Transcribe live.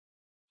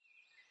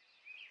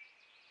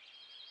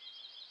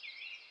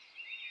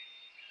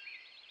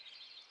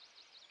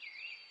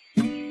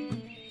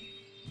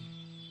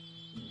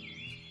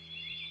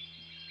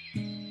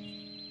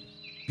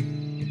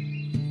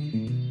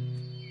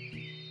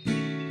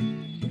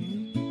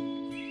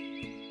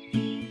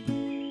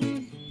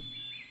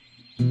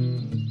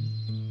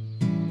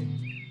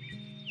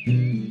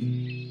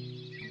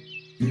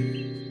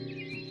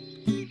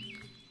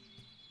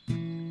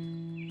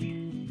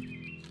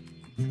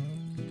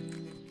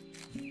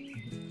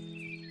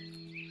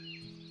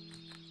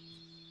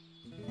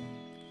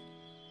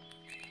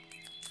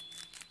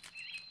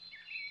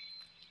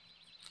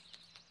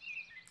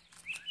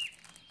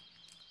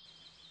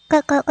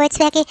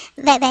Goldzwerge,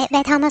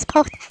 weit haben wir es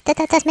gebracht,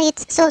 dass wir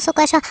jetzt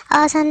sogar schon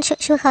aus einem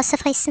Schuh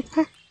rausfressen.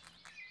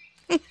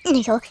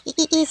 Naja,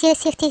 ich sehe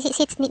das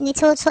jetzt nicht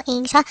so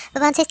eng. Schau,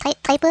 wenn es das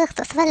Drehbuch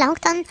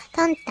verlangt, dann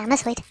tun wir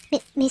es halt.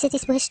 Mir ist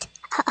das wurscht.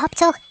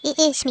 Hauptsache,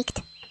 es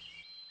schmeckt.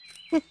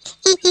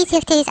 Ich sehe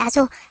das auch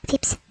so,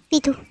 Fips,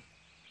 wie du.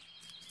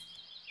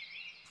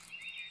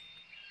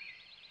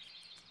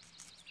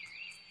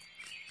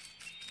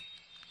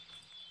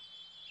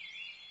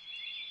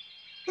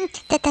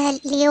 Der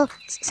Leo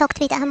sagt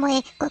wieder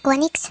einmal gar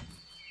nichts.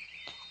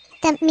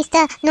 Der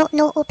Mr.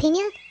 No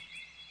Opinion?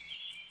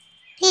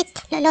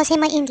 Jetzt lass ich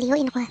mal ihn Leo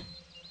in Ruhe.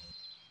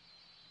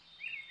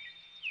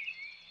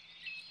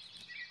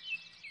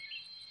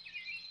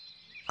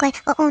 Geil,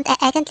 und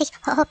eigentlich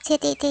habt ihr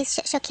das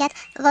schon gehört,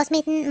 was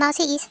mit dem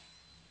Mausi ist?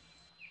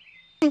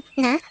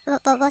 Nein,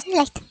 was denn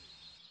leicht?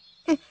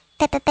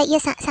 Bei ihr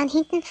sind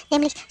hinten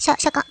nämlich schon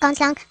ganz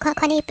lang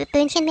keine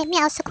Böhnchen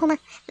mehr rausgekommen.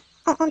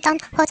 Und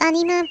dann hat es auch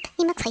nicht mehr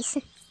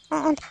gefressen.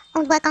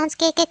 Und war ganz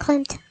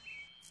gekrümmt.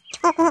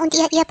 Und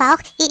ihr Bauch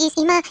ist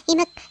immer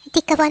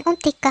dicker geworden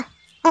und dicker.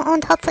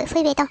 Und hat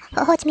voll weh da,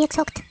 hat es mir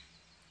gesagt.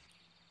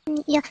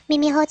 Ja,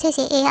 mir hat es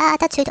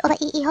auch erzählt, aber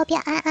ich hab ja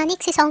auch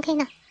nichts sagen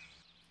können.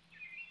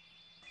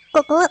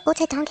 Gott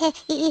sei Dank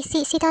ist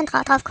sie dann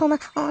drauf gekommen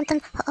und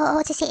dann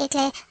hat sie sich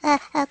gleich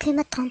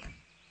gekümmert drum.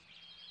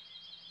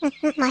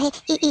 Mei,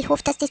 ich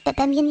hoffe, dass das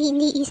bei mir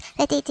nie ist,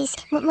 weil das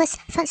muss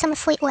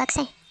voll arg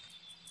sein.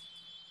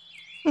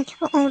 Und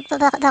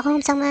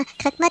warum, sagen wir,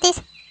 kriegt man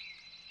das?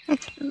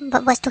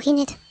 Weißt du hier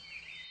nicht.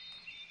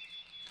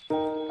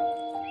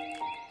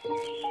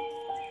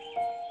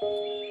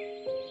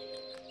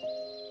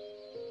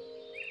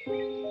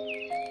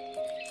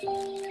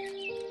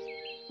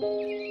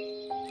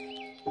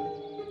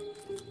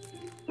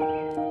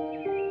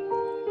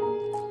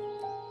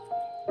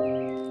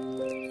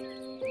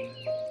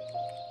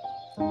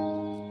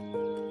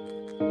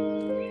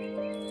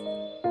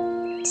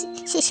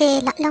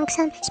 Schön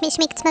langsam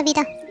schmeckt's mir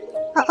wieder.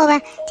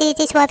 Aber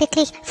das war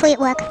wirklich voll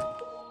arg.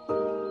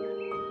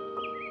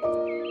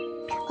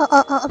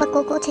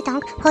 Aber Gott sei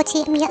Dank hat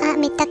sie mir auch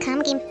mit der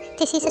Kam gegeben.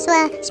 Das ist so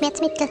ein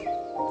Schmerzmittel.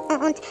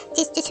 Und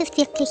das hilft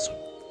wirklich.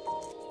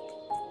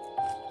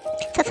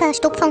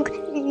 Verstopfung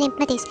nennt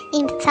man das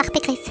im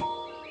Fachbegriff.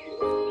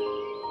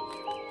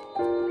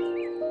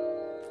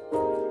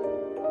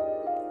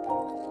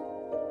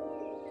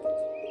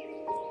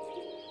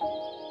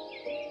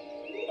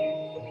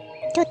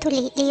 Du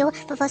Leo,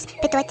 was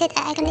bedeutet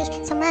eigentlich,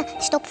 sagen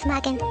wir,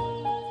 Stopfmagen?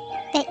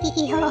 Weil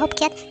ich hab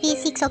gehört, wie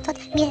sie gesagt hat,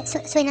 wir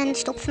sollen einen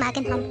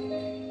Stopfmagen haben.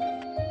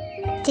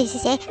 Das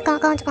ist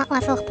ganz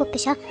einfach, Puppe,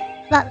 schau.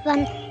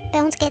 Wenn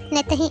bei uns geht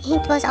nicht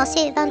hinten was raus,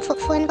 wenn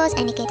vorne was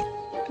reingeht.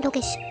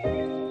 Logisch.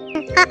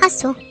 Ach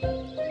so.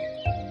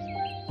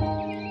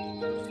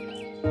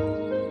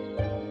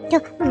 Ja,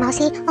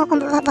 Mausi,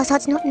 und was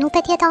hat's noch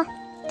bei dir da?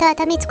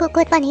 Damit's gut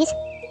geworden ist?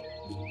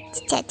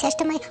 Zuerst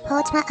einmal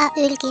hat's mir auch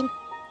Öl gegeben.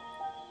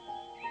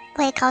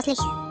 War ja grauslich.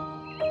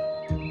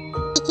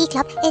 Ich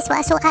glaube, es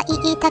war so ein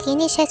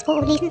italienisches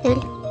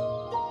Olivenöl.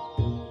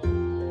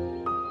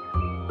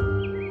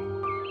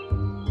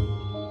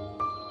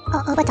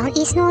 Aber dann ist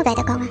es noch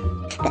weitergegangen.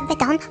 Weil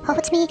dann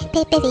hat es mich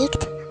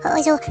bewegt.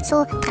 Also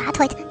so Draht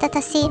halt,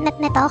 dass sie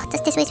mein Bauch,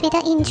 dass das alles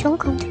wieder in Schwung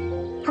kommt.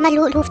 Haben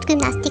wir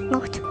Luftgymnastik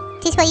gemacht.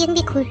 Das war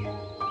irgendwie cool.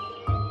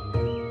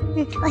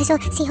 Also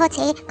sie hat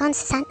es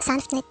ganz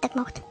sanft netter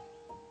gemacht.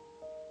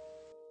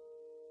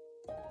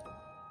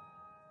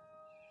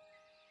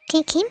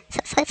 Kim,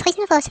 friss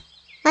mir was.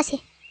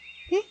 Mausi.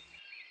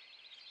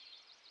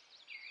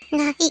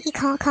 Nein, ich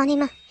kann nicht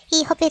mehr.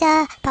 Ich hab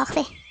wieder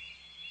Bauchweh.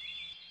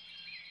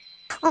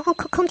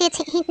 Und kommt jetzt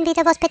hinten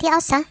wieder was bei dir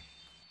raus?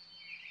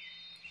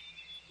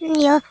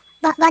 Ja,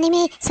 wenn ich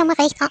mich, sagen wir,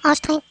 recht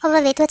anstrenge,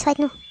 aber weh tut's halt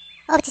noch.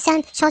 Aber das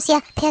sind schon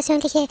sehr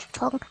persönliche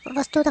Fragen,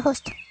 was du da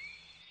hast.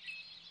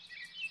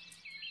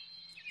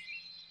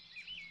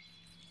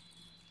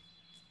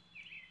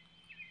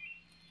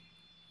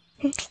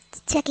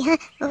 Zwerge,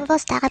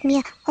 was dauert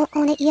mir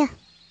ohne ihr?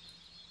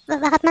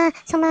 Hat man,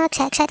 sagen wir,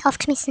 gescheit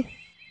aufgeschmissen.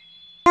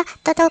 Ja,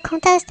 da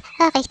konntest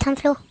recht haben,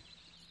 Flo.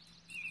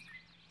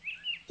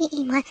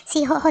 Ich mein,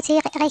 sie hat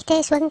sich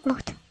rechte Sorgen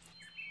gemacht.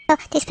 Ja,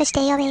 das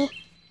verstehe ich aber eh.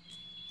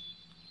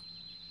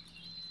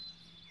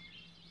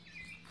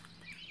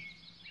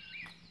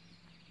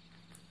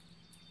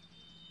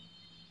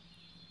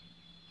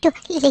 Du,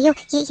 Leo,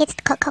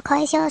 jetzt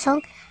kann ich ja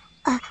sagen,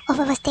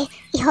 aber was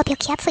ich hab ja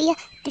gehört von ihr,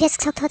 wie es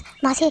gesagt hat,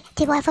 Mausi,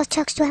 die war fast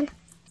schon gestorben.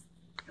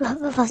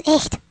 Was,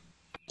 echt?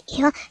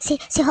 Ja, sie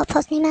hat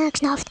fast nicht mehr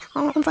geschnauft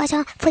und war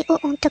schon voll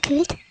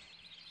unterkühlt.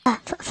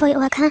 Voll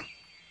arg, hm?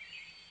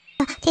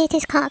 Ja,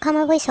 das kann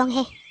man wohl sagen,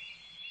 hey.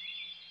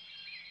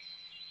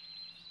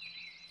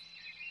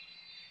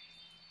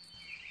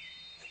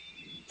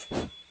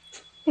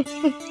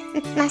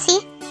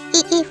 Mausi,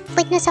 ich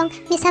wollte nur sagen,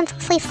 wir sind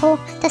voll froh,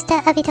 dass der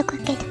auch wieder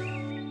gut geht.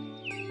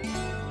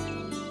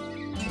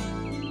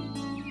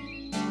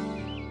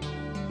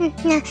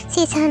 Na,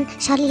 sie sind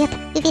schon lieb,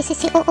 wie sie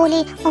sich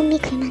alle um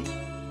mich kümmern.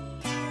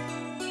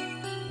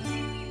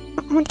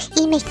 Und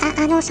ich möchte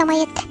auch noch sagen,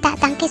 jetzt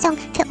Danke sagen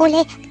für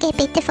alle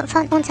Gebete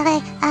von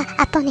unseren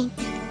Abonnenten.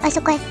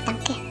 Also gut,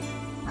 danke.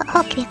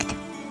 Hat gewirkt.